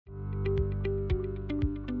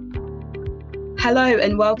Hello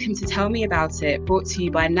and welcome to Tell Me About It, brought to you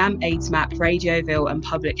by NAM AIDS MAP, Radioville and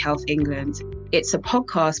Public Health England. It's a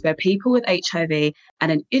podcast where people with HIV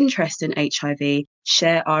and an interest in HIV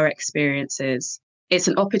share our experiences. It's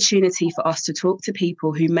an opportunity for us to talk to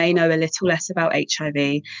people who may know a little less about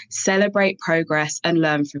HIV, celebrate progress and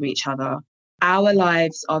learn from each other. Our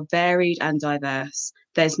lives are varied and diverse.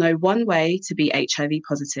 There's no one way to be HIV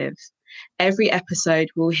positive. Every episode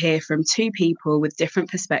we'll hear from two people with different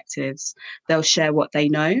perspectives. They'll share what they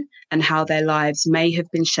know and how their lives may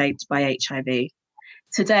have been shaped by HIV.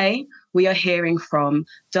 Today, we are hearing from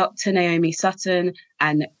Dr. Naomi Sutton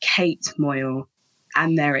and Kate Moyle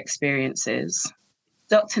and their experiences.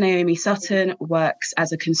 Dr. Naomi Sutton works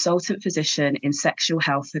as a consultant physician in sexual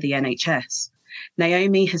health for the NHS.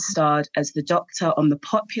 Naomi has starred as the doctor on the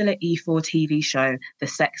popular E4 TV show, The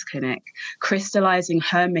Sex Clinic, crystallising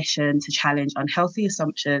her mission to challenge unhealthy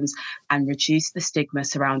assumptions and reduce the stigma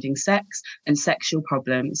surrounding sex and sexual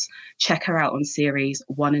problems. Check her out on series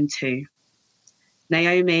 1 and 2.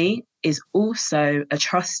 Naomi is also a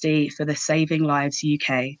trustee for the Saving Lives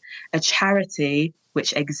UK, a charity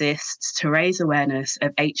which exists to raise awareness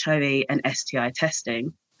of HIV and STI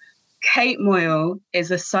testing. Kate Moyle is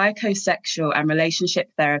a psychosexual and relationship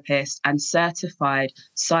therapist and certified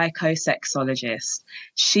psychosexologist.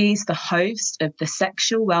 She's the host of the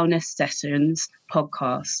Sexual Wellness Sessions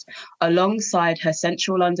podcast. Alongside her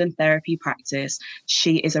Central London therapy practice,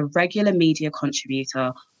 she is a regular media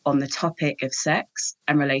contributor on the topic of sex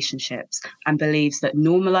and relationships and believes that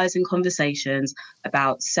normalising conversations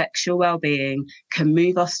about sexual well-being can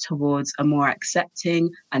move us towards a more accepting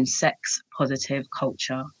and sex-positive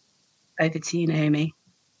culture. Over to you, Naomi.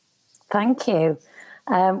 Thank you.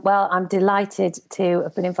 Well, I'm delighted to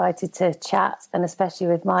have been invited to chat, and especially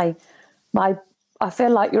with my. I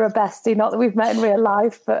feel like you're a bestie, not that we've met in real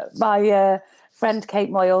life, but my friend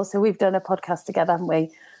Kate Moyle. So we've done a podcast together, haven't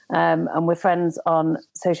we? And we're friends on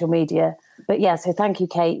social media. But yeah, so thank you,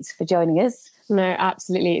 Kate, for joining us. No,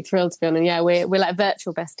 absolutely thrilled to be on. And yeah, we're like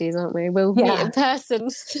virtual besties, aren't we? We'll meet in person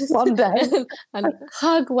one day and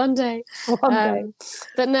hug one day. One day.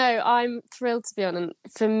 But no, I'm thrilled to be on. And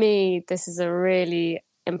for me, this is a really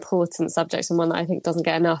important subject and one that I think doesn't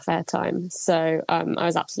get enough airtime. So I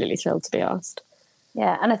was absolutely thrilled to be asked.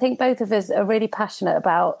 Yeah, and I think both of us are really passionate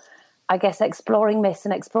about, I guess, exploring myths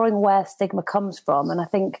and exploring where stigma comes from. And I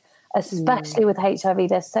think especially with HIV,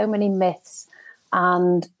 there's so many myths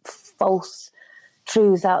and false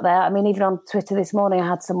truths out there. I mean, even on Twitter this morning, I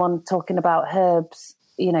had someone talking about herbs,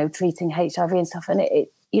 treating HIV and stuff. And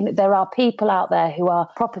there are people out there who are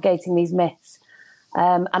propagating these myths.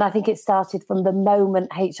 And I think it started from the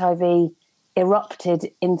moment HIV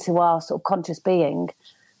erupted into our sort of conscious being.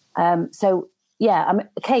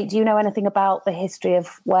 Kate, do you know anything about the history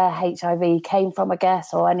of where HIV came from, I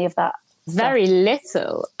guess, or any of that? Very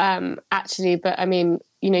little, actually. But I mean,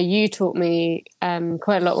 you taught me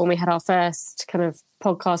quite a lot when we had our first kind of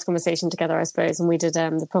podcast conversation together, I suppose, and we did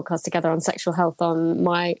the podcast together on sexual health on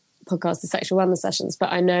my podcast, the Sexual Wellness Sessions.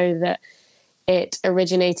 But I know that it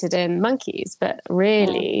originated in monkeys, but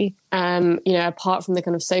really, apart from the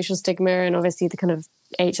kind of social stigma and obviously the kind of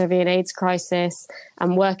HIV and AIDS crisis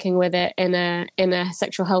and working with it in a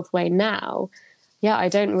sexual health way now, I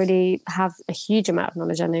don't really have a huge amount of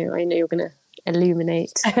knowledge. I know you're going to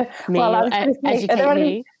illuminate me or educate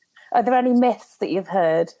me. Are there any myths that you've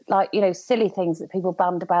heard, like, silly things that people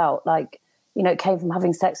band about, like, it came from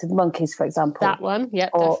having sex with monkeys, for example? That one,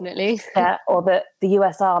 definitely. Yeah, or that the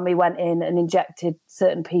US Army went in and injected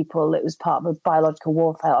certain people. It was part of a biological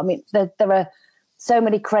warfare. I mean, there are so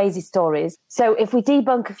many crazy stories. So if we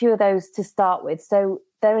debunk a few of those to start with, so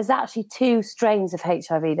there is actually two strains of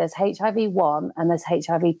HIV. There's HIV-1 and there's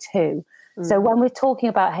HIV-2. So when we're talking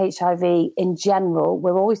about HIV in general,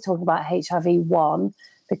 we're always talking about HIV-1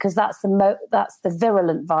 because that's the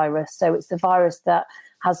virulent virus. So it's the virus that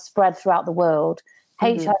has spread throughout the world.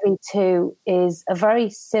 HIV-2 is a very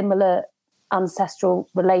similar ancestral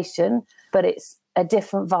relation, but it's a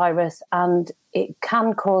different virus and it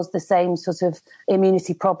can cause the same sort of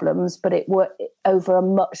immunity problems, but it works over a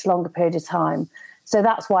much longer period of time. So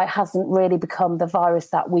that's why it hasn't really become the virus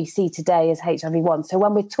that we see today as HIV-1. So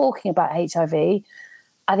when we're talking about HIV,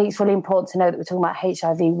 I think it's really important to know that we're talking about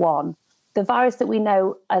HIV-1. The virus that we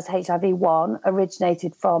know as HIV-1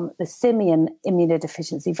 originated from the simian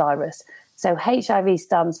immunodeficiency virus. So HIV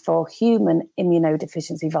stands for human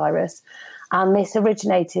immunodeficiency virus. And this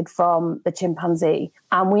originated from the chimpanzee.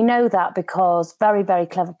 And we know that because very, very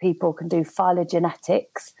clever people can do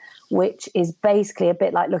phylogenetics, which is basically a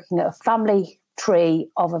bit like looking at a family tree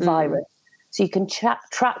of a virus. So you can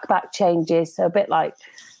track back changes. So a bit like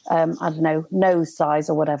I don't know, nose size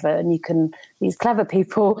or whatever. And these clever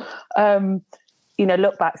people,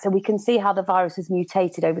 look back. So we can see how the virus has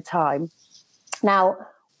mutated over time. Now,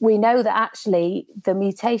 we know that actually the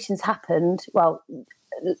mutations happened. Well,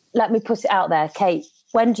 let me put it out there, Kate.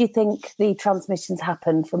 When do you think the transmissions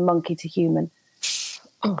happened from monkey to human?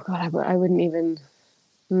 Oh, God, I wouldn't even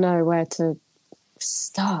know where to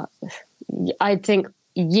start. I think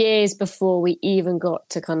years before we even got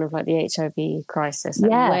to kind of like the HIV crisis,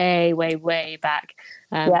 way, way, way back.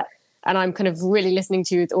 And I'm kind of really listening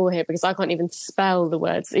to you with awe here because I can't even spell the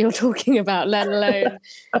words that you're talking about, let alone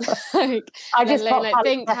think,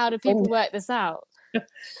 how do people work this out?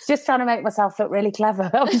 Just trying to make myself look really clever.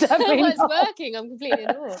 It's working. I'm completely in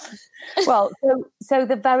awe. Well, so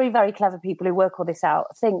the very, very clever people who work all this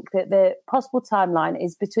out think that the possible timeline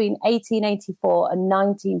is between 1884 and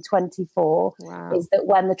 1924 is that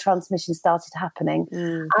when the transmission started happening.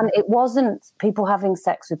 And it wasn't people having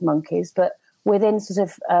sex with monkeys, but within sort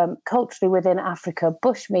of culturally within Africa,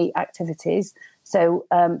 bushmeat activities, so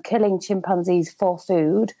killing chimpanzees for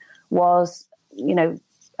food was,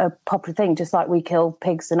 a popular thing, just like we kill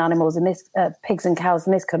pigs and animals in this, pigs and cows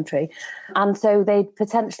in this country. And so they'd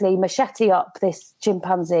potentially machete up this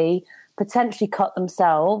chimpanzee, potentially cut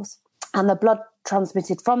themselves, and the blood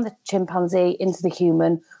transmitted from the chimpanzee into the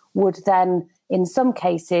human would then, in some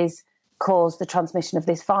cases, cause the transmission of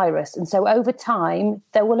this virus. And so over time,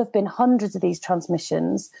 there will have been hundreds of these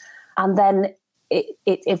transmissions, and then it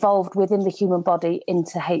evolved within the human body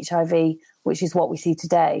into HIV, which is what we see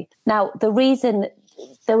today. Now, the reason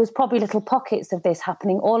there was probably little pockets of this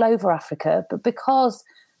happening all over Africa, but because,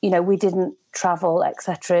 we didn't travel,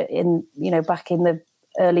 etc., back in the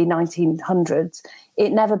early 1900s,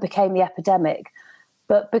 it never became the epidemic.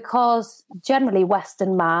 But because generally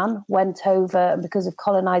Western man went over, and because of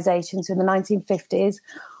colonization, so in the 1950s,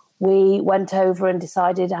 we went over and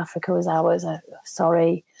decided Africa was ours.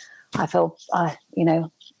 Sorry, I feel,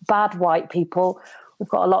 bad white people. We've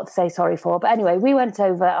got a lot to say sorry for. But anyway, we went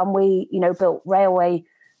over and we, built railway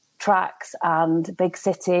tracks and big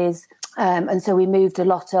cities. And so we moved a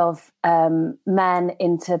lot of men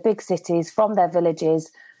into big cities from their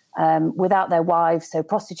villages without their wives. So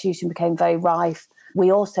prostitution became very rife.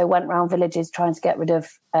 We also went around villages trying to get rid of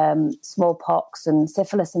smallpox and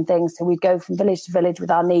syphilis and things. So we'd go from village to village with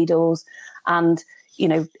our needles and,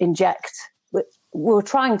 inject. We were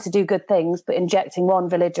trying to do good things, but injecting one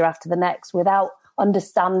villager after the next without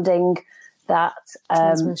understanding that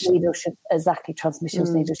needles should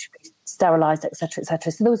needles should be sterilised, etc.,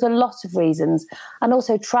 etc. So there was a lot of reasons, and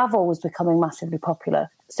also travel was becoming massively popular.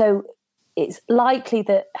 So it's likely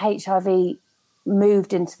that HIV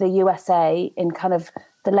moved into the USA in kind of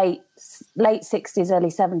the late 60s, early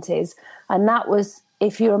 70s, and that was,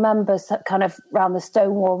 if you remember, kind of around the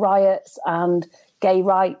Stonewall riots, and gay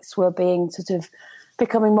rights were being sort of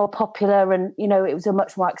becoming more popular, and it was a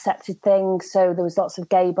much more accepted thing. So there was lots of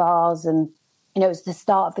gay bars, and it was the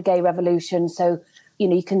start of the gay revolution. So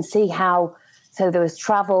you can see how, so there was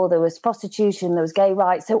travel, there was prostitution, there was gay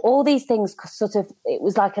rights. So all these things sort of, it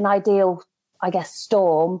was like an ideal, I guess,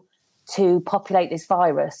 storm to populate this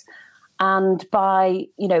virus. And by,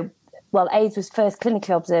 AIDS was first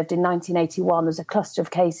clinically observed in 1981. There was a cluster of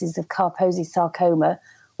cases of Kaposi sarcoma,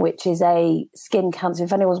 which is a skin cancer.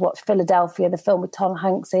 If anyone's watched Philadelphia, the film with Tom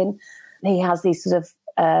Hanks in, he has these sort of,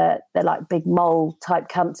 they're like big mole type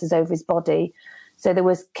cancers over his body. So there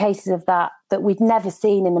was cases of that we'd never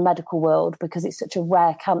seen in the medical world because it's such a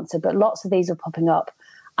rare cancer, but lots of these are popping up,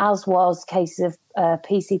 as was cases of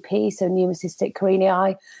PCP, so pneumocystic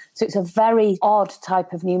carinae. So it's a very odd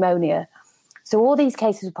type of pneumonia. So all these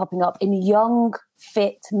cases are popping up in young,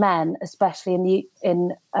 fit men, especially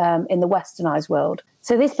in the westernized world.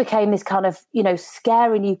 So this became this kind of,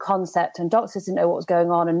 scary new concept, and doctors didn't know what was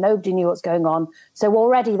going on and nobody knew what's going on. So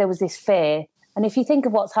already there was this fear. And if you think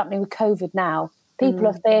of what's happening with COVID now, people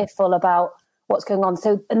are fearful about what's going on.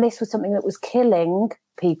 So, and this was something that was killing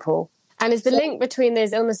people. And is the link between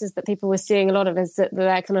those illnesses that people were seeing a lot of, is that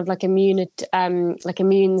they're kind of like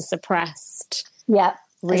immune suppressed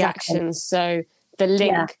reactions? Exactly. So the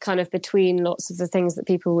link kind of between lots of the things that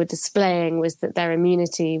people were displaying was that their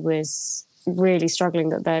immunity was really struggling,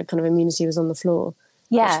 that their kind of immunity was on the floor.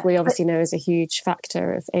 Yeah. Which we obviously know is a huge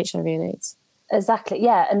factor of HIV and AIDS. Exactly,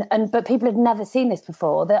 yeah. But people had never seen this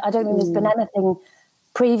before. I don't think there's been anything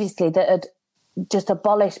previously that had just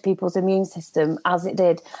abolished people's immune system as it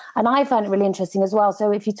did. And I found it really interesting as well. So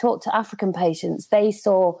if you talk to African patients, they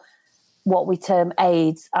saw what we term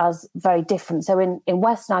AIDS as very different. So in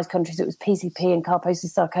westernized countries, it was PCP and Kaposi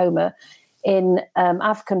sarcoma. In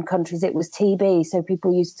African countries, it was TB. So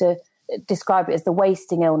people used to, describe it as the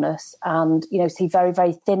wasting illness, and, you know, see very,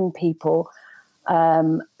 very thin people.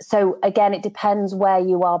 So again, it depends where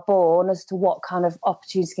you are born as to what kind of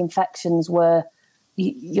opportunistic infections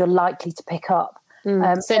you're likely to pick up.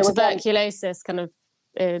 So tuberculosis kind of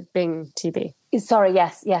being TB. Sorry,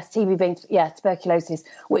 yes, TB being tuberculosis,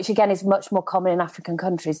 which again is much more common in African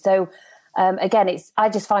countries. So again, I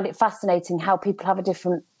just find it fascinating how people have a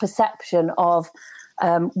different perception of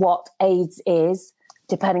what AIDS is,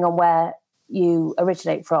 depending on where you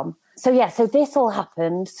originate from. So this all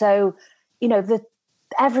happened. So, you know,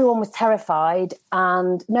 everyone was terrified,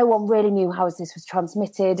 and no one really knew how this was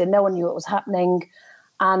transmitted, and no one knew what was happening.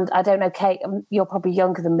 And I don't know, Kate, you're probably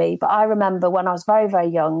younger than me, but I remember when I was very, very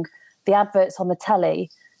young, the adverts on the telly,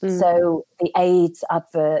 so the AIDS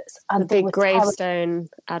adverts. And the big gravestone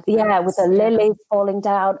adverts. Yeah, with the lilies falling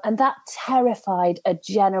down. And that terrified a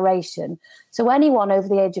generation. So anyone over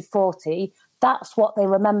the age of 40, that's what they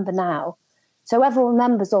remember now. So everyone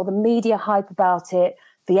remembers all the media hype about it,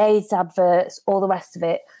 the AIDS adverts, all the rest of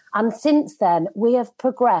it. And since then, we have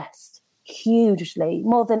progressed hugely,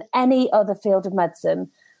 more than any other field of medicine.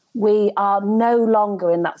 We are no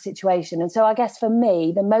longer in that situation. And so I guess for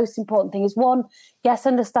me, the most important thing is, one, yes,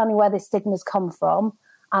 understanding where this stigma's come from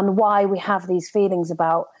and why we have these feelings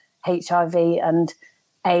about HIV and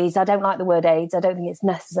AIDS. I don't like the word AIDS. I don't think it's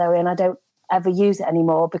necessary, and I don't ever use it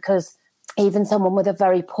anymore, because even someone with a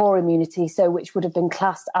very poor immunity, so which would have been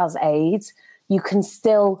classed as AIDS, you can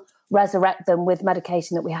still resurrect them with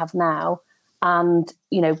medication that we have now and,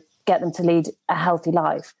 you know, get them to lead a healthy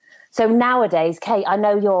life. So nowadays, Kate, I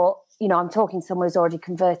know I'm talking to someone who's already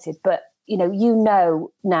converted, but you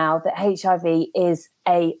know now that HIV is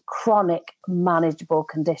a chronic, manageable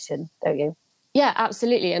condition, don't you? Yeah,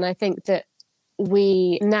 absolutely. And I think that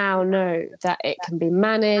we now know that it can be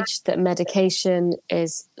managed, that medication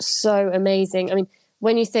is so amazing. I mean,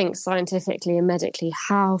 when you think scientifically and medically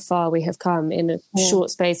how far we have come in a short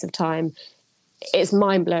space of time, it's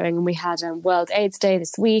mind-blowing. And we had World AIDS Day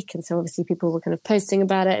this week, and so obviously people were kind of posting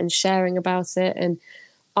about it and sharing about it. And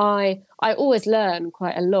I always learn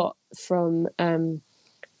quite a lot from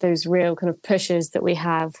those real kind of pushes that we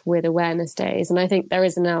have with awareness days. And I think there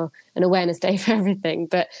is now an awareness day for everything,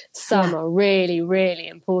 but some are really, really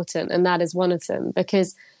important. And that is one of them,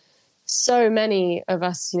 because so many of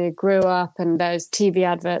us, you know, grew up and those TV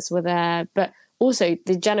adverts were there, but also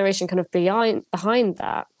the generation kind of behind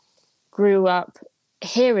that grew up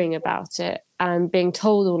hearing about it and being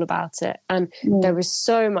told all about it. And there was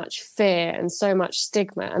so much fear and so much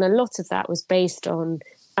stigma. And a lot of that was based on,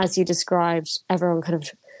 as you described, everyone kind of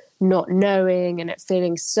not knowing and it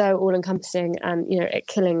feeling so all-encompassing, and, you know, it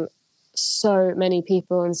killing so many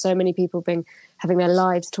people and so many people having their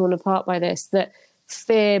lives torn apart by this, that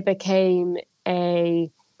fear became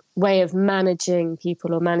a way of managing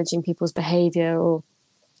people or managing people's behavior or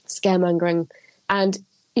scaremongering. And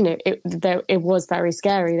you know, it was very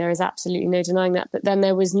scary. There is absolutely no denying that. But then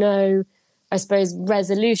there was no, I suppose,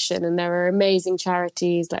 resolution. And there are amazing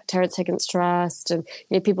charities like Terence Higgins Trust and,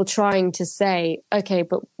 you know, people trying to say, okay,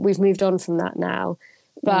 but we've moved on from that now.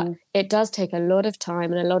 But it does take a lot of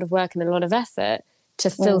time and a lot of work and a lot of effort to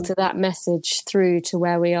filter that message through to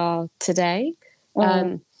where we are today.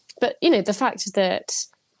 But, you know, the fact that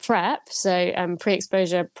PrEP, so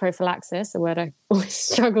pre-exposure prophylaxis, a word I always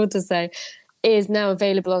struggle to say, is now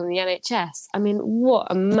available on the NHS. I mean, what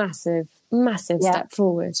a massive, massive step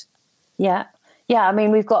forward. Yeah. I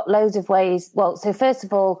mean, we've got loads of ways. Well, so first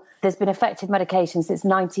of all, there's been effective medication since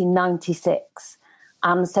 1996.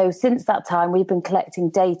 And so since that time, we've been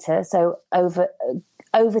collecting data. So over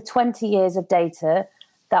 20 years of data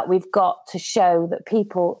that we've got to show that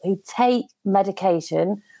people who take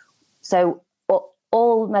medication, so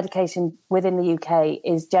all medication within the UK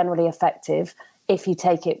is generally effective if you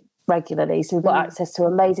take it regularly. So we've got access to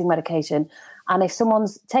amazing medication. And if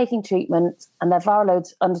someone's taking treatment and their viral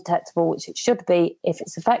load's undetectable, which it should be if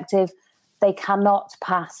it's effective, they cannot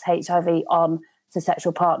pass HIV on to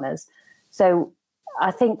sexual partners. So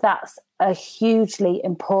I think that's a hugely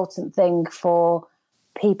important thing for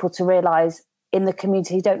people to realise in the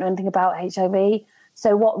community who don't know anything about HIV.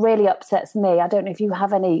 So what really upsets me, I don't know if you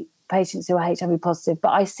have any patients who are HIV positive,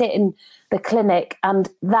 but I sit in the clinic and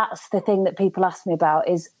that's the thing that people ask me about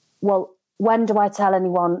is, well, when do I tell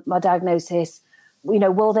anyone my diagnosis? You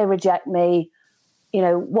know, will they reject me? You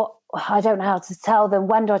know, what? I don't know how to tell them.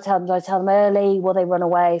 When do I tell them? Do I tell them early? Will they run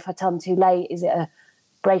away? If I tell them too late, is it a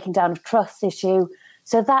breaking down of trust issue?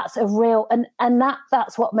 So that's a real, and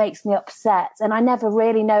that's what makes me upset. And I never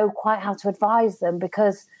really know quite how to advise them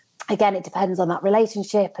because, again, it depends on that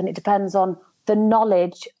relationship and it depends on the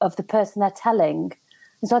knowledge of the person they're telling.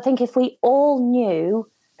 And so I think if we all knew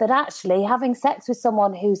that actually having sex with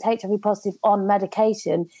someone who's HIV positive on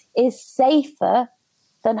medication is safer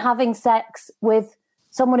than having sex with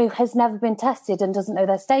someone who has never been tested and doesn't know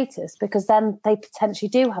their status, because then they potentially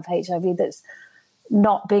do have HIV that's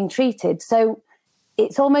not being treated. So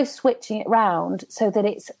it's almost switching it round so that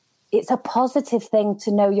it's a positive thing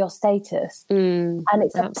to know your status, and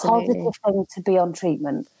it's absolutely a positive thing to be on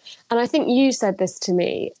treatment. And I think you said this to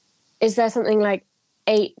me. Is there something like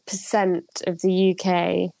 8% of the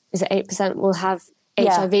UK, is it 8% will have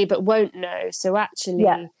HIV but won't know? So actually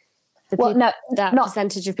that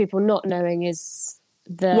percentage of people not knowing is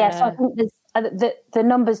the... Yes, I think the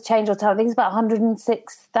numbers change all the time. I think it's about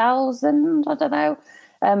 106,000, I don't know,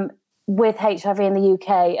 with HIV in the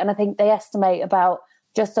UK. And I think they estimate about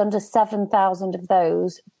just under 7,000 of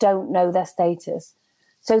those don't know their status.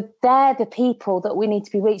 So they're the people that we need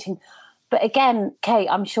to be reaching. But again, Kate,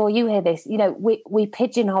 I'm sure you hear this, we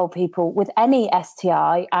pigeonhole people with any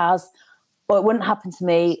STI as, well, it wouldn't happen to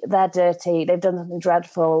me, they're dirty, they've done something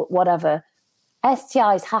dreadful, whatever.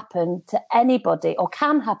 STIs happen to anybody, or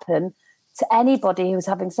can happen to anybody who's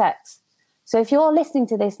having sex. So if you're listening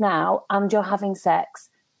to this now and you're having sex,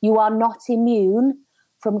 you are not immune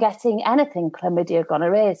from getting anything: chlamydia,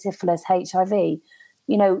 gonorrhea, syphilis, HIV.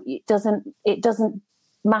 It doesn't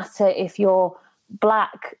matter if you're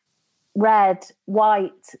black, red,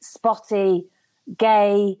 white, spotty,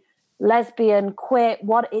 gay, lesbian, queer,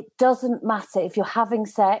 it doesn't matter. If you're having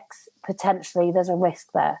sex, potentially there's a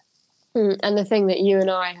risk there. And the thing that you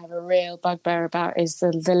and I have a real bugbear about is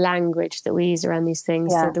the language that we use around these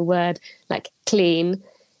things. Yeah. So the word like clean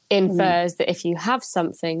infers that if you have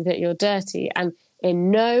something that you're dirty, and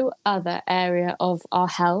in no other area of our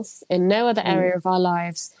health, in no other area of our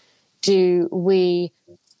lives do we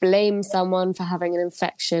blame someone for having an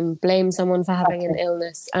infection, blame someone for having an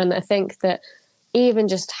illness. And I think that even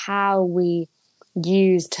just how we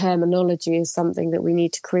use terminology is something that we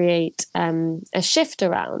need to create a shift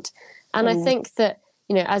around. And I think that,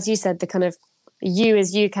 as you said, the kind of You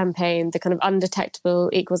Is You campaign, the kind of undetectable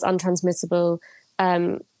equals untransmissible,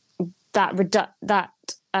 that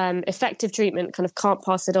effective treatment kind of can't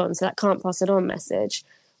pass it on. So that can't pass it on message.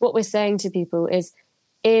 What we're saying to people is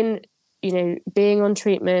in being on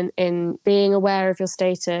treatment, in being aware of your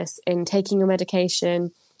status, in taking your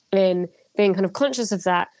medication, in being kind of conscious of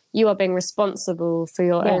that, you are being responsible for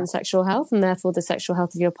your own sexual health and therefore the sexual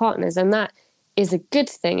health of your partners. And that is a good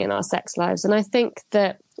thing in our sex lives. And I think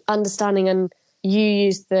that understanding, and you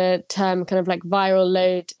use the term kind of like viral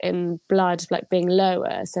load in blood, like being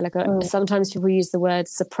lower. So like sometimes people use the word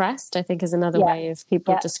suppressed, I think is another way of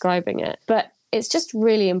people describing it. But it's just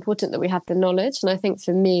really important that we have the knowledge. And I think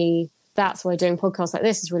for me, that's why doing podcasts like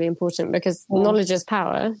this is really important, because knowledge is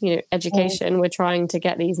power, education. We're trying to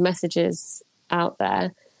get these messages out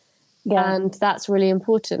there. Yeah. And that's really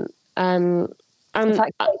important. In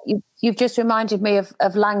fact, you've just reminded me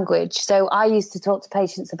of language. So I used to talk to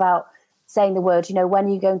patients about saying the word, when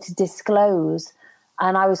you're going to disclose.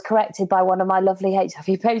 And I was corrected by one of my lovely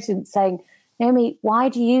HIV patients saying, Naomi, why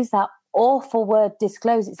do you use that awful word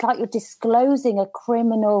disclose? It's like you're disclosing a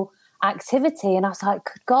criminal activity. And I was like,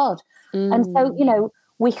 good God. And so,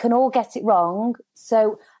 we can all get it wrong.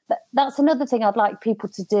 So that's another thing I'd like people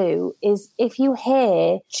to do is if you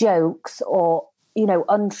hear jokes or,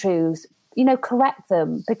 untruths, correct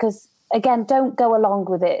them, because again, don't go along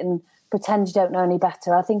with it and pretend you don't know any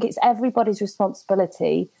better. I think it's everybody's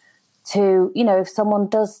responsibility to, if someone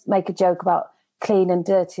does make a joke about clean and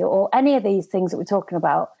dirty or any of these things that we're talking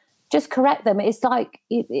about, just correct them. It's like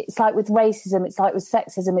with racism, it's like with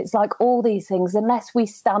sexism, it's like all these things. Unless we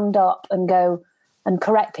stand up and go and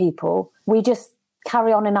correct people, we just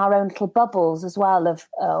carry on in our own little bubbles as well of,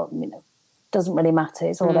 doesn't really matter.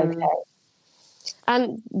 It's all okay.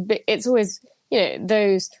 And it's always,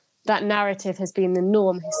 that narrative has been the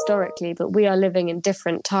norm historically, but we are living in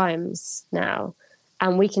different times now.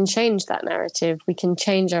 And we can change that narrative. We can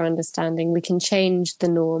change our understanding. We can change the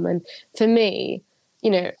norm. And for me,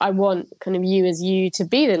 I want kind of You Is You to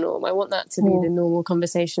be the norm. I want that to be the normal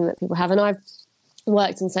conversation that people have. And I've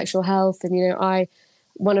worked in sexual health, and,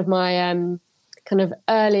 one of my kind of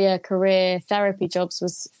earlier career therapy jobs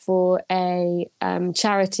was for a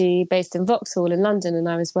charity based in Vauxhall in London. And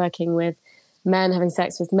I was working with men having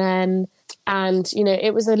sex with men. And,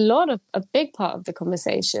 it was a big part of the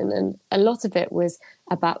conversation. And a lot of it was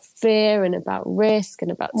about fear and about risk and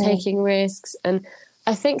about taking risks. And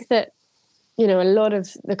I think that, a lot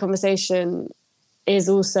of the conversation is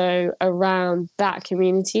also around that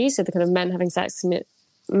community. So the kind of men having sex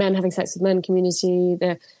with men community,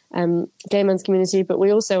 the gay men's community. But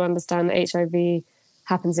we also understand that HIV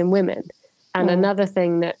happens in women. And another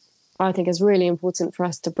thing that I think is really important for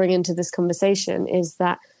us to bring into this conversation is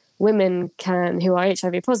that women who are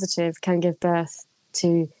HIV positive can give birth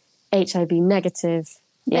to HIV negative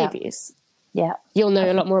babies. Yeah. You'll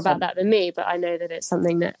know a lot more about that than me, but I know that it's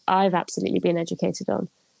something that I've absolutely been educated on.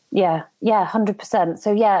 Yeah, 100%.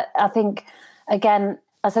 So yeah, I think, again,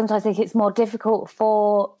 I sometimes think it's more difficult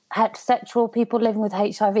for heterosexual people living with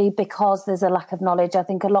HIV because there's a lack of knowledge. I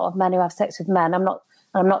think a lot of men who have sex with men, I'm not,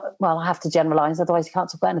 well, I have to generalise, otherwise you can't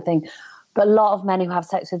talk about anything, but a lot of men who have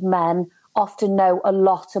sex with men often know a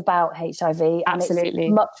lot about HIV. And absolutely.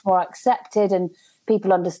 It's much more accepted and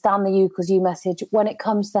people understand the you equals you message. When it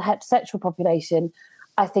comes to the heterosexual population,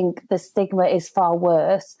 I think the stigma is far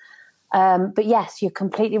worse. But yes, you're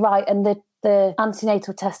completely right. And the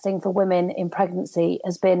antenatal testing for women in pregnancy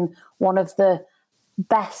has been one of the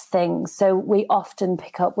best things. So we often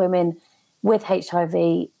pick up women with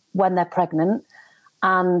HIV when they're pregnant.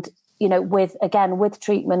 And, you know, with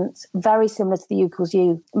treatments very similar to the you equals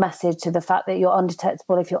you message, to the fact that you're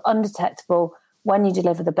undetectable. If you're undetectable when you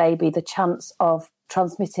deliver the baby, the chance of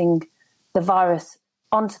transmitting the virus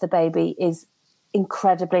onto the baby is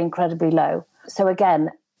incredibly, incredibly low. So again,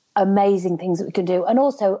 amazing things that we can do. And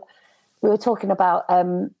also, we were talking about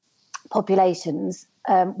populations.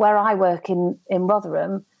 Where I work in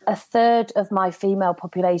Rotherham, a third of my female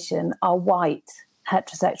population are white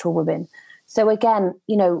heterosexual women. So again,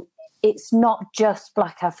 you know, it's not just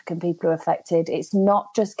Black African people who are affected. It's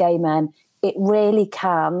not just gay men. It really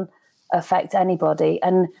can affect anybody.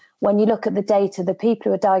 And when you look at the data, the people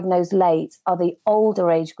who are diagnosed late are the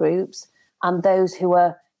older age groups and those who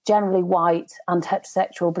are generally white and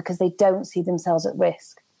heterosexual because they don't see themselves at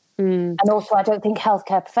risk. And also, I don't think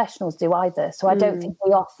healthcare professionals do either. So I don't think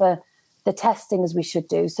we offer the testing as we should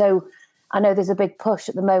do. So I know there's a big push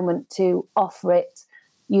at the moment to offer it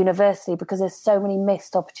universally because there's so many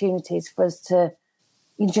missed opportunities for us to,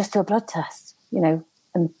 you know, just do a blood test, you know,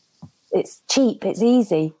 and it's cheap, it's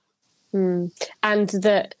easy. And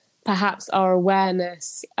that perhaps our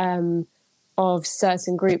awareness of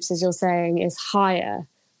certain groups, as you're saying, is higher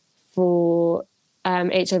for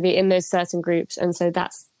HIV in those certain groups. And so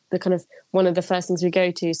that's the kind of one of the first things we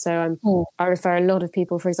go to. So I refer a lot of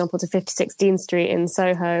people, for example, to 50 Dean Street in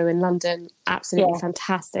Soho in London. Absolutely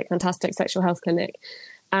fantastic sexual health clinic.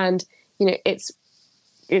 And, you know, it's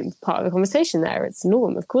part of the conversation there. It's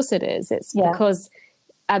norm. Of course it is. It's because,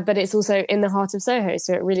 but it's also in the heart of Soho.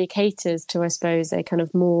 So it really caters to, I suppose, a kind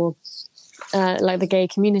of more like the gay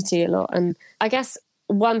community a lot. And I guess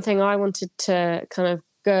one thing I wanted to kind of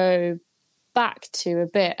go back to a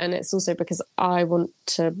bit, and it's also because I want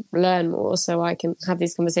to learn more so I can have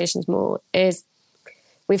these conversations more, is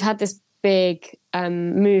we've had this big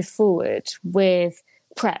move forward with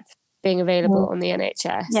PrEP being available on the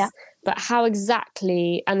NHS. Yeah. But how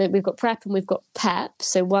exactly, and then we've got PrEP and we've got PEP,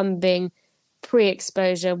 so one being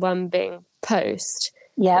pre-exposure, one being post.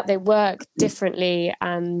 Yeah. They work differently,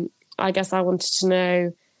 and I guess I wanted to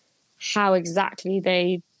know how exactly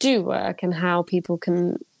they do work and how people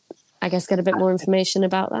can, I guess, get a bit more information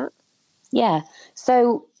about that.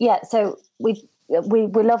 So we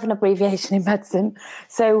love an abbreviation in medicine.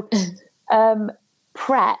 So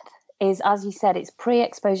PrEP is, as you said, it's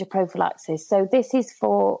pre-exposure prophylaxis. So this is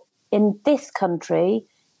for, in this country,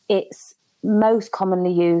 it's most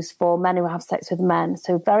commonly used for men who have sex with men.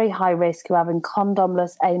 So very high risk, who are having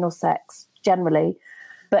condomless anal sex generally.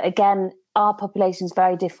 But again, our population is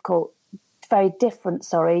very different,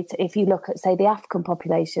 to if you look at, say, the African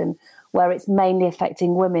population, where it's mainly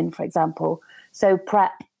affecting women, for example. So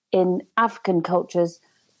PrEP in African cultures,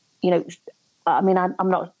 you know, I mean, I'm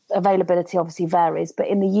not, availability obviously varies, but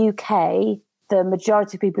in the UK, the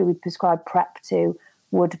majority of people we prescribe PrEP to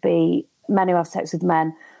would be men who have sex with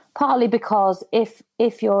men, partly because if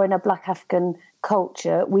you're in a Black African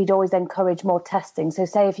culture, we'd always encourage more testing. So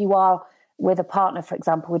say if you are with a partner, for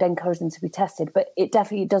example, we'd encourage them to be tested, but it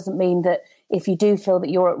definitely doesn't mean that if you do feel that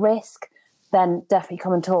you're at risk, then definitely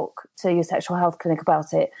come and talk to your sexual health clinic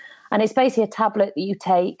about it. And it's basically a tablet that you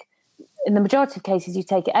take. In the majority of cases, you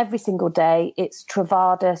take it every single day. It's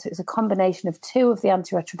Truvada, so it's a combination of two of the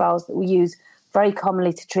antiretrovirals that we use very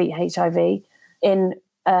commonly to treat HIV. In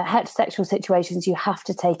heterosexual situations, you have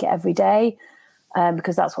to take it every day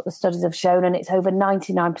because that's what the studies have shown, and it's over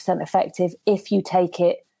 99% effective if you take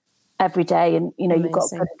it every day and, you know, you've got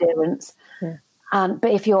good adherence. Yeah.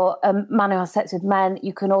 But if you're a man who has sex with men,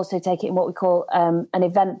 you can also take it in what we call an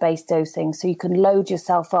event-based dosing. So you can load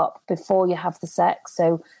yourself up before you have the sex.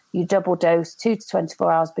 So you double dose 2 to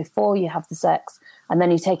 24 hours before you have the sex, and then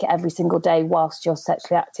you take it every single day whilst you're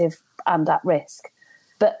sexually active and at risk.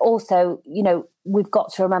 But also, you know, we've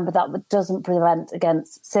got to remember that doesn't prevent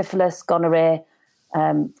against syphilis, gonorrhea,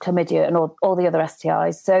 chlamydia and all the other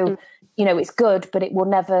STIs. So, it's good, but it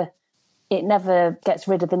never gets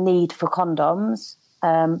rid of the need for condoms.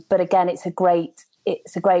 But again, it's a great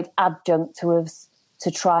adjunct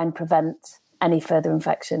to try and prevent any further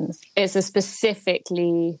infections. It's a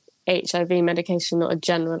specifically HIV medication, not a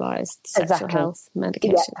generalized sexual health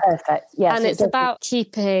medication. Yeah, perfect. Yeah, and so it's about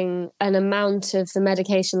keeping an amount of the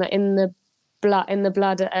medication that in the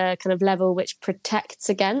blood at a kind of level which protects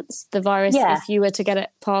against the virus if you were to get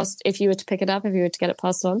it passed, if you were to pick it up, if you were to get it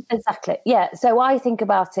passed on. Exactly. Yeah. So I think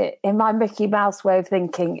about it in my Mickey Mouse way of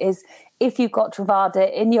thinking is if you've got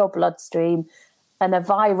Truvada in your bloodstream and a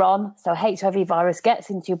viron, so HIV virus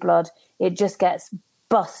gets into your blood, it just gets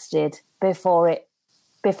busted before it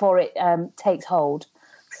takes hold.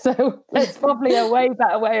 So it's probably a way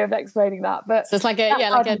better way of explaining that. But so it's like a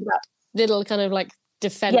little kind of like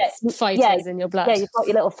defense fighters in your blood. Yeah, you've got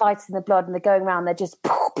your little fighters in the blood, and they're going around. They're just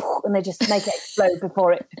and they just make it explode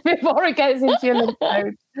before it goes into your lymph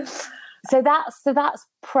node. So that's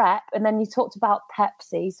PrEP, and then you talked about Pep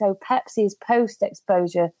C. So Pep C is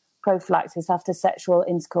post-exposure prophylaxis after sexual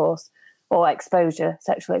intercourse or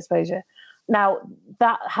sexual exposure. Now,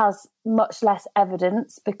 that has much less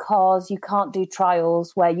evidence because you can't do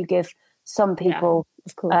trials where you give some people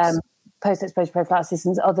post-exposure prophylaxis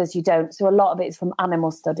and others you don't. So a lot of it is from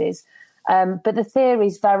animal studies. But the theory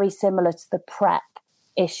is very similar to the PrEP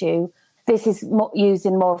issue. This is used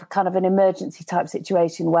in more of kind of an emergency type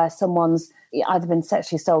situation where someone's either been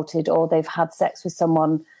sexually assaulted or they've had sex with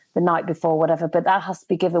someone the night before, whatever. But that has to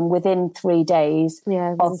be given within 3 days.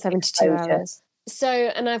 Yeah, within 72 hours. So,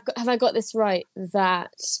 and have I got this right,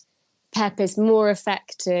 that PrEP is more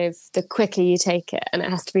effective the quicker you take it, and it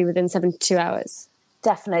has to be within 72 hours?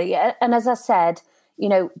 Definitely. And as I said,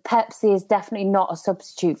 Pep C is definitely not a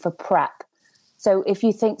substitute for PrEP. So if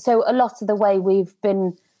you think, so a lot of the way we've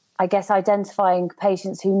been, I guess, identifying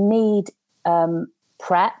patients who need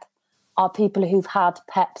PrEP are people who've had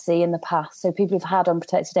Pep C in the past. So people who've had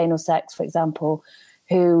unprotected anal sex, for example,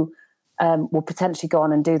 who will potentially go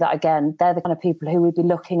on and do that again. They're the kind of people who we'd be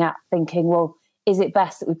looking at thinking, well, is it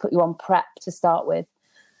best that we put you on PrEP to start with?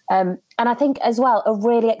 And I think as well, a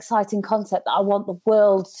really exciting concept that I want the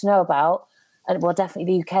world to know about, and well,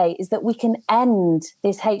 definitely the UK, is that we can end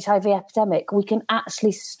this HIV epidemic. We can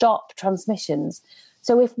actually stop transmissions.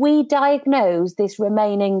 So if we diagnose this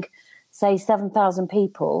remaining, say, 7,000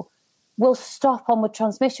 people, we'll stop onward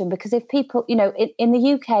transmission. Because if people, in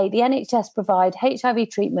the UK, the NHS provide HIV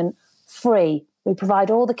treatment free. We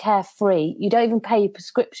provide all the care free. You don't even pay your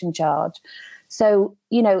prescription charge. So,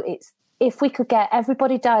 it's, if we could get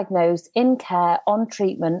everybody diagnosed in care on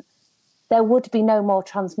treatment, there would be no more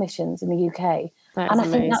transmissions in the UK. That's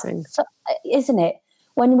amazing. Isn't it?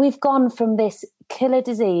 When we've gone from this killer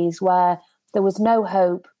disease where there was no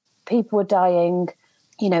hope, people were dying,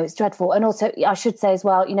 it's dreadful. And also, I should say as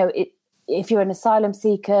well, if you're an asylum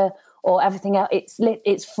seeker or everything else,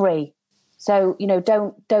 it's free. So,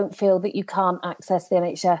 don't feel that you can't access the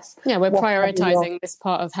NHS. Yeah, we're prioritising this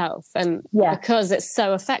part of health. And because it's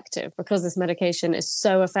so effective, because this medication is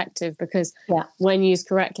so effective, because when used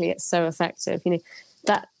correctly, it's so effective.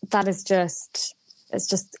 That is just, it's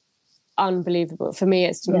just unbelievable. For me,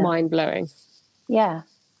 it's mind-blowing. Yeah.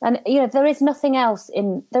 And, there is nothing else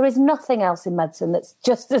in medicine that's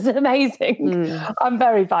just as amazing. I'm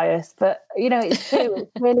very biased, but, it's true.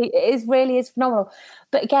 It really is phenomenal.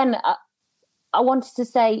 But again, I wanted to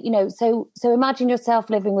say, so imagine yourself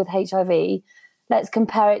living with HIV. Let's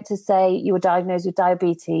compare it to, say, you were diagnosed with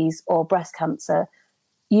diabetes or breast cancer.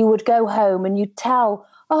 You would go home and you'd tell,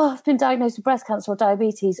 oh, I've been diagnosed with breast cancer or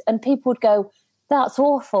diabetes. And people would go, that's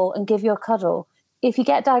awful, and give you a cuddle. If you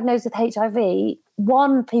get diagnosed with HIV,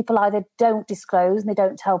 one, people either don't disclose and they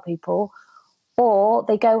don't tell people, or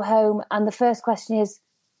they go home and the first question is,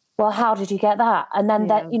 well, how did you get that? And then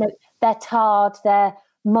they're tarred, they're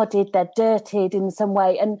muddied, they're dirtied in some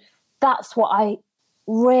way. And that's what I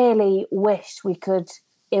really wish we could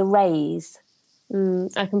erase.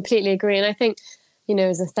 I completely agree. And I think,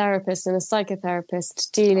 as a therapist and a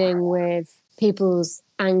psychotherapist, dealing with people's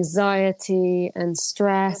anxiety and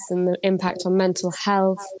stress and the impact on mental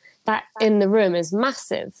health, that in the room is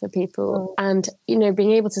massive for people. And,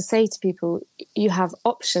 being able to say to people, you have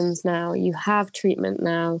options now, you have treatment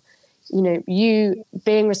now, you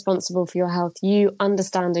being responsible for your health, you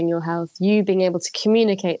understanding your health, you being able to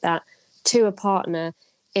communicate that to a partner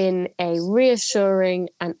in a reassuring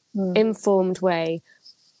and informed way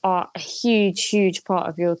are a huge, huge part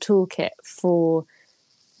of your toolkit for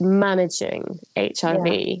managing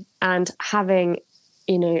HIV and having,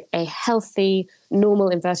 a healthy, normal,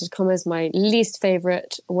 inverted commas, my least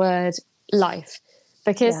favorite word, life.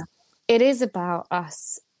 Because it is about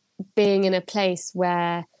us being in a place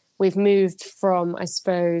where we've moved from, I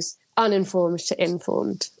suppose, uninformed to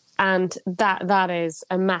informed. And that is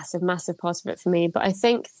a massive, massive part of it for me. But I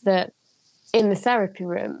think that in the therapy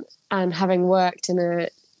room and having worked in a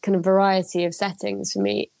kind of variety of settings, for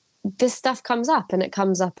me, this stuff comes up, and it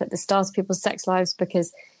comes up at the start of people's sex lives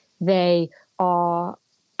because they are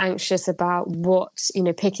anxious about what,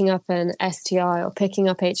 picking up an STI or picking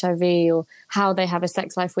up HIV or how they have a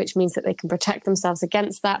sex life, which means that they can protect themselves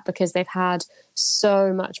against that because they've had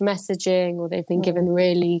so much messaging or they've been given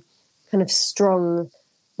really kind of strong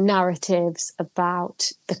narratives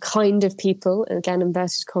about the kind of people, again,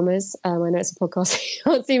 inverted commas. I know it's a podcast, you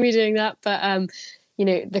can't see me doing that, but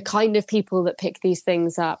the kind of people that pick these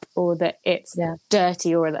things up, or that it's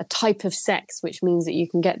dirty, or a type of sex, which means that you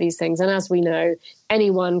can get these things. And as we know,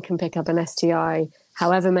 anyone can pick up an STI,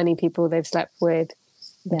 however many people they've slept with,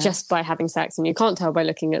 just by having sex. And you can't tell by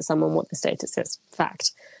looking at someone what the status is.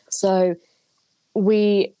 Fact. So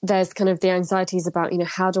there's kind of the anxieties about,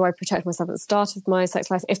 how do I protect myself at the start of my sex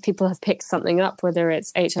life? If people have picked something up, whether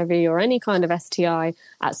it's HIV or any kind of STI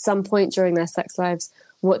at some point during their sex lives,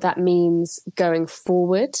 what that means going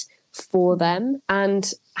forward for them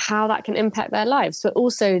and how that can impact their lives, but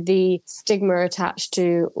also the stigma attached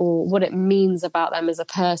to, or what it means about them as a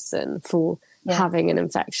person for having an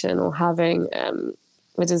infection or having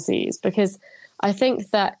a disease. Because I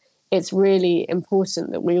think that it's really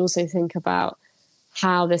important that we also think about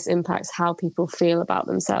how this impacts how people feel about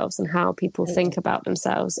themselves and how people think about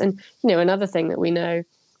themselves. And, another thing that we know,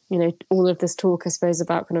 all of this talk, I suppose,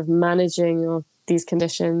 about kind of managing these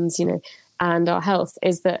conditions, and our health,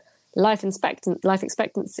 is that life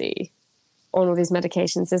expectancy on all these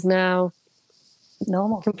medications is now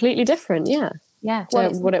normal, completely different. To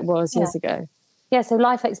what it was years ago. So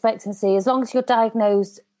life expectancy, as long as you're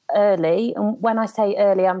diagnosed early, and when I say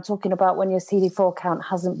early, I'm talking about when your CD4 count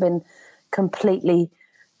hasn't been completely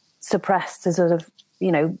suppressed to sort of,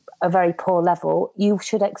 a very poor level, you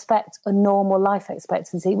should expect a normal life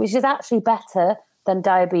expectancy, which is actually better than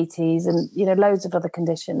diabetes and, loads of other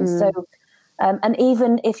conditions. So, and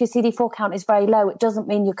even if your CD4 count is very low, it doesn't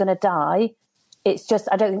mean you're going to die. It's just,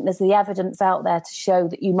 I don't think there's the evidence out there to show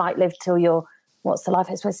that you might live till you're, what's the life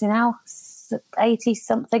expectancy now? 80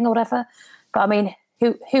 something or whatever. But I mean,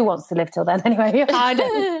 who wants to live till then anyway? I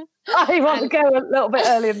don't. I want to go a little bit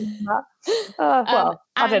earlier than that.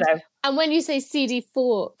 I don't know. And when you say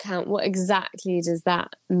CD4 count, what exactly does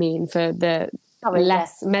that mean for the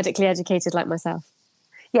less medically educated like myself?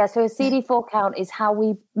 Yeah, so a CD4 count is how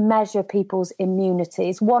we measure people's immunity.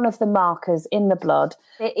 It's one of the markers in the blood.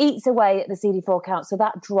 It eats away at the CD4 count, so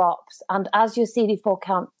that drops. And as your CD4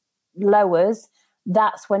 count lowers,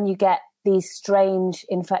 that's when you get these strange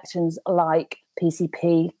infections like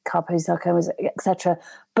PCP, cardiomyopathy, etc.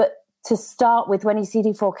 But to start with, when your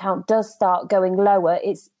CD4 count does start going lower,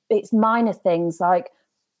 it's minor things like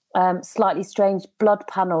slightly strange blood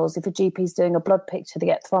panels. If a GP is doing a blood picture, they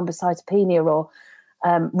get thrombocytopenia or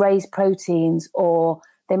raised proteins, or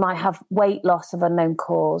they might have weight loss of unknown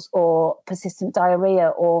cause, or persistent diarrhea,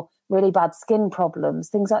 or really bad skin problems,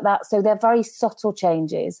 things like that. So they're very subtle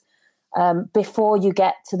changes before you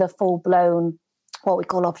get to the full-blown, what we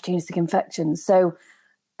call opportunistic infections. So,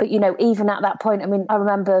 but, even at that point, I mean, I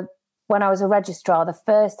remember when I was a registrar, the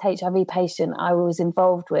first HIV patient I was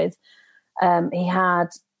involved with, he had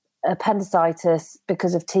appendicitis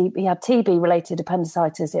because of TB. He had TB-related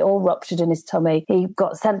appendicitis. It all ruptured in his tummy. He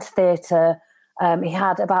got sent to theatre. He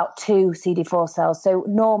had about 2 CD4 cells. So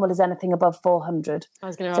normal is anything above 400. I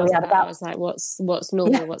was going to ask that. I was like, what's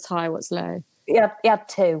normal, what's high, what's low? He had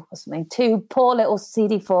 2 or something. 2 poor little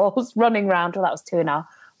CD4s running around. Well, that was 2 in our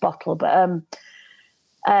bottle. But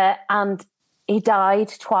and he died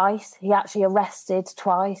twice. He actually arrested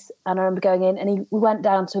twice. And I remember going in, and we went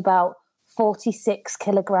down to about 46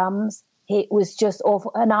 kilograms. It was just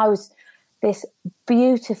awful. And I was this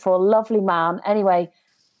beautiful, lovely man. Anyway,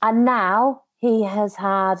 and now he has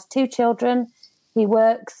had 2 children. He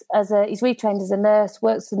works he's retrained as a nurse,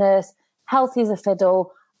 works as a nurse, healthy as a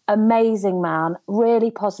fiddle, amazing man,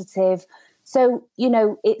 really positive. So,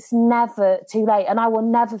 it's never too late. And I will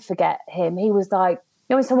never forget him. He was like,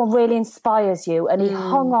 when someone really inspires you, and he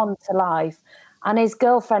hung on to life. And his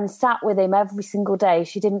girlfriend sat with him every single day.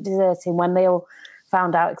 She didn't desert him when they all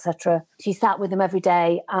found out, etc. She sat with him every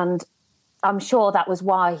day. And I'm sure that was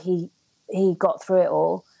why he got through it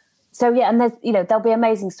all. So, yeah, and there's, there'll be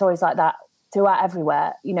amazing stories like that throughout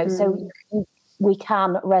everywhere, so we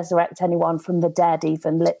can resurrect anyone from the dead,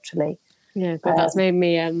 even literally. Yeah, but that's made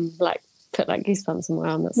me put goosebumps somewhere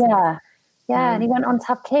on that. Yeah. And he went on to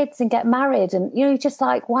have kids and get married, and you're just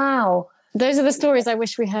like, wow. those are the stories I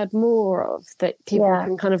wish we had more of, that people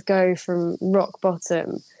can kind of go from rock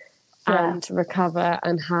bottom and recover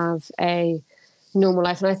and have a normal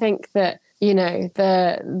life. And I think that, you know,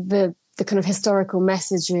 the kind of historical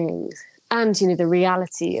messaging and, you know, the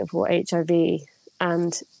reality of what HIV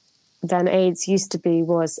and then AIDS used to be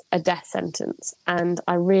was a death sentence. And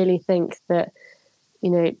I really think that, you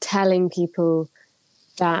know, telling people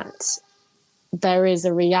that there is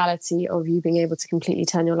a reality of you being able to completely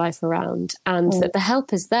turn your life around, and that the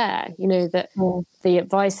help is there, you know, that the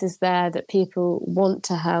advice is there, that people want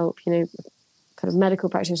to help, you know, kind of medical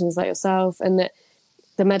practitioners like yourself, and that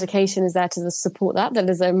the medication is there to support that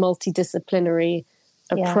there's a multidisciplinary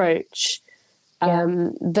approach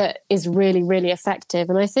that is really, really effective.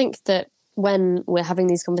 And I think that when we're having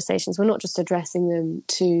these conversations, we're not just addressing them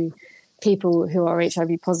to people who are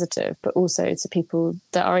HIV positive, but also to people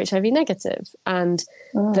that are HIV negative. And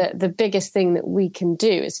the biggest thing that we can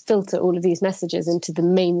do is filter all of these messages into the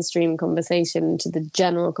mainstream conversation, into the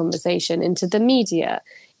general conversation, into the media,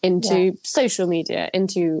 into social media,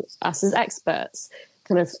 into us as experts,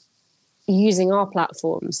 kind of using our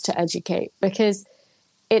platforms to educate, because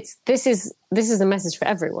this is a message for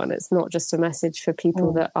everyone. It's not just a message for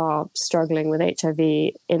people that are struggling with HIV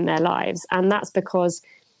in their lives. And that's because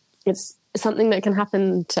it's something that can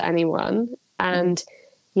happen to anyone. And,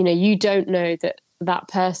 you know, you don't know that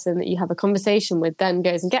person that you have a conversation with then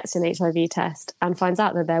goes and gets an HIV test and finds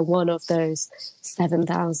out that they're one of those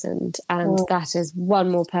 7,000. And that is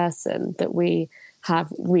one more person that we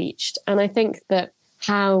have reached. And I think that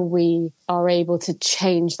how we are able to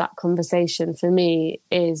change that conversation, for me,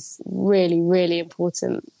 is really, really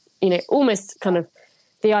important. You know, almost kind of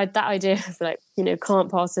that idea of, like, you know,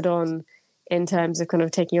 can't pass it on in terms of kind of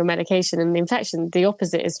taking your medication and the infection. The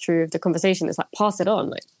opposite is true of the conversation. It's like, pass it on,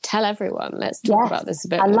 like, tell everyone, let's talk about this a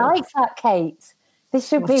bit more. I like that, Kate. This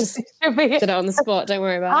should be did it on the spot, don't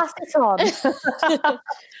worry about it. Pass it on.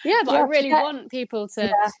 But I really want people to,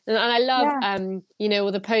 and I love, you know,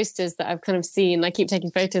 all the posters that I've kind of seen. I keep taking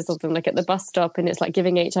photos of them, like at the bus stop, and it's like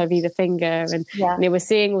giving HIV the finger. And you know, we're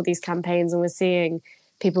seeing all these campaigns and we're seeing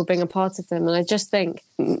people being a part of them. And I just think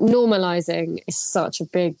normalizing is such a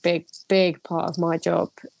big, big, big part of my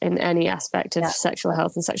job in any aspect of sexual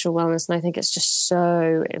health and sexual wellness. And I think it's just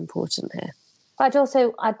so important here.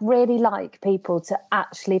 I'd really like people to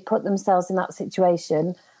actually put themselves in that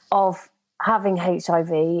situation of having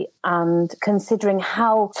HIV and considering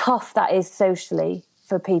how tough that is socially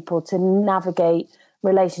for people to navigate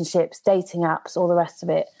relationships, dating apps, all the rest of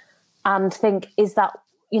it, and think, is that,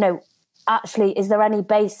 you know, actually, is there any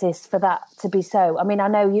basis for that to be so? I mean, I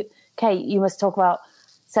know you, Kate, you must talk about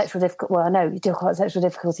sexual difficulties. Well, I know you talk about sexual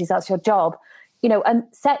difficulties. That's your job, you know, and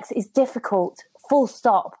sex is difficult, full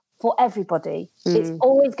stop, for everybody. It's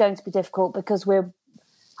always going to be difficult because we're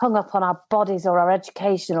hung up on our bodies or our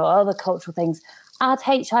education or other cultural things. Add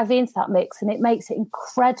HIV into that mix and it makes it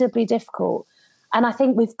incredibly difficult. And I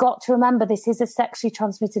think we've got to remember this is a sexually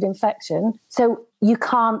transmitted infection, so you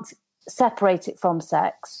can't separate it from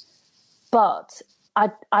sex. But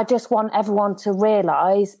I just want everyone to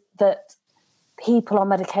realise that people on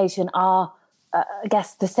medication are, I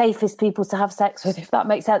guess, the safest people to have sex with, if that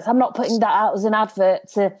makes sense. I'm not putting that out as an advert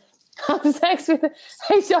to have sex with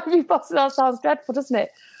HIV positive. That sounds dreadful, doesn't it?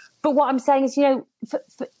 But what I'm saying is, you know,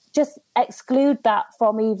 just exclude that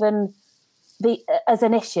from even as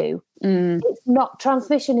an issue. It's not,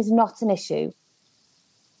 transmission is not an issue.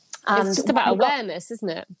 And it's just about awareness, isn't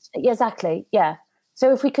it? Exactly, yeah.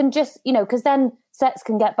 So if we can just, you know, because then sex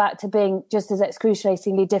can get back to being just as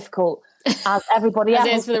excruciatingly difficult as everybody else.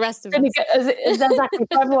 As it is for the rest of us. Exactly,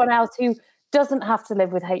 for everyone else who doesn't have to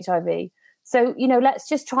live with HIV. So, you know, let's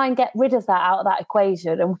just try and get rid of that out of that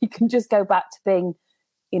equation, and we can just go back to being,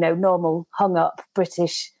 you know, normal, hung up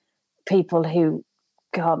British people who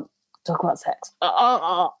can't talk about sex.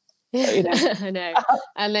 You know. I know.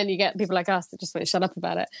 And then you get people like us that just won't shut up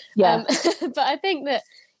about it. Yeah. But I think that,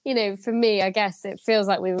 you know, for me, I guess it feels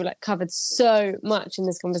like we were like covered so much in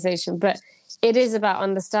this conversation, but it is about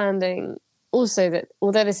understanding also that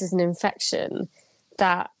although this is an infection,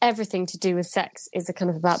 that everything to do with sex is a kind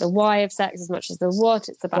of about the why of sex as much as the what.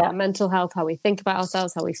 It's about our mental health, how we think about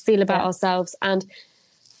ourselves, how we feel about ourselves. And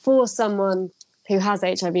for someone who has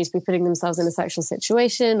HIV to be putting themselves in a sexual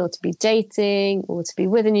situation or to be dating or to be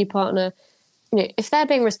with a new partner, you know, if they're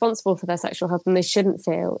being responsible for their sexual health, then they shouldn't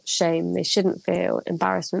feel shame, they shouldn't feel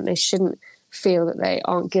embarrassment, they shouldn't feel that they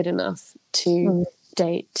aren't good enough to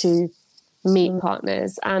date, to meet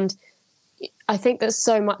partners. And I think that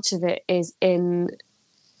so much of it is in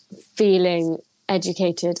feeling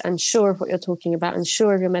educated and sure of what you're talking about and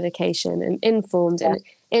sure of your medication and informed and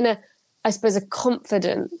in a I suppose, a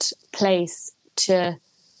confident place to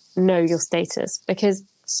know your status, because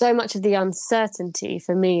so much of the uncertainty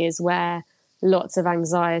for me is where lots of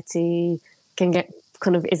anxiety can get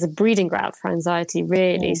kind of is a breeding ground for anxiety,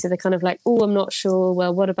 really. So they're kind of like, oh, I'm not sure.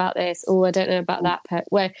 Well, what about this? Oh, I don't know about that.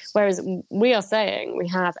 Whereas we are saying we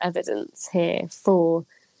have evidence here for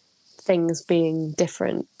things being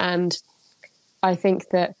different. And I think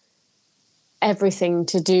that everything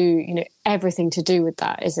to do with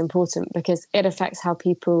that is important, because it affects how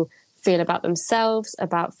people feel about themselves,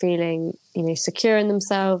 about feeling, secure in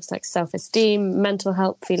themselves, like self-esteem, mental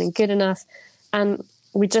health, feeling good enough. And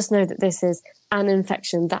we just know that this is an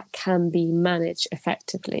infection that can be managed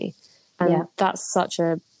effectively. And that's such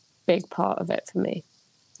a big part of it for me.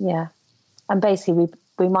 Yeah. And basically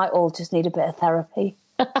we might all just need a bit of therapy.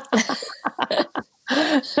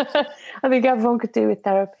 I think everyone could do with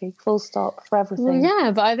therapy, full stop, for everything. Well,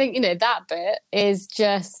 yeah, but I think, that bit is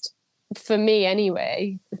just, for me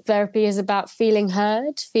anyway, therapy is about feeling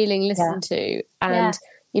heard, feeling listened to. And,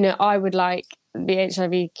 I would like the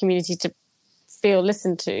HIV community to feel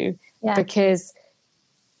listened to, because,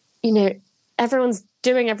 everyone's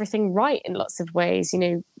doing everything right in lots of ways,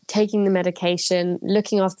 taking the medication,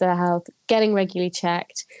 looking after their health, getting regularly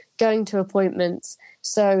checked, going to appointments.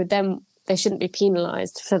 So then they shouldn't be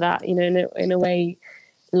penalised for that. In a way,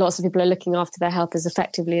 lots of people are looking after their health as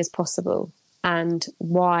effectively as possible. And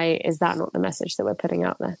why is that not the message that we're putting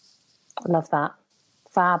out there? I love that.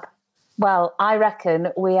 Fab. Well, I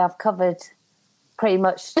reckon we have covered pretty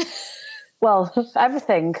much,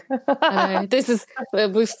 everything. I know. This is,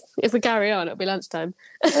 if we carry on, it'll be lunchtime.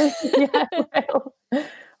 Yeah, it will.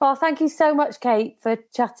 Well, thank you so much, Kate, for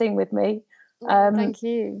chatting with me. Thank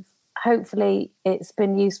you. Hopefully it's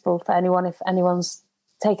been useful for anyone, if anyone's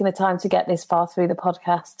taken the time to get this far through the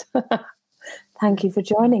podcast. Thank you for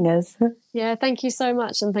joining us. Yeah, thank you so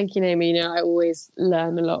much. And thank you, Naomi. I always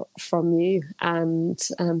learn a lot from you, and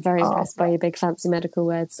I'm very impressed by your big fancy medical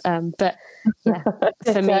words. But yeah,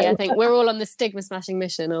 for me, I think we're all on the stigma smashing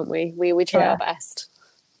mission, aren't we? We try our best.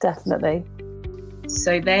 Definitely.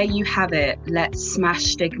 So there you have it. Let's smash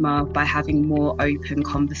stigma by having more open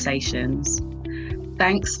conversations.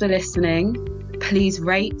 Thanks for listening. Please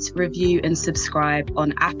rate, review and subscribe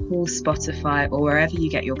on Apple, Spotify or wherever you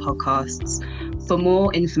get your podcasts. For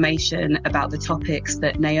more information about the topics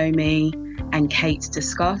that Naomi and Kate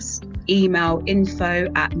discuss, email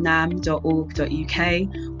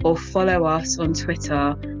info@nam.org.uk or follow us on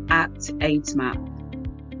Twitter @AIDSMap.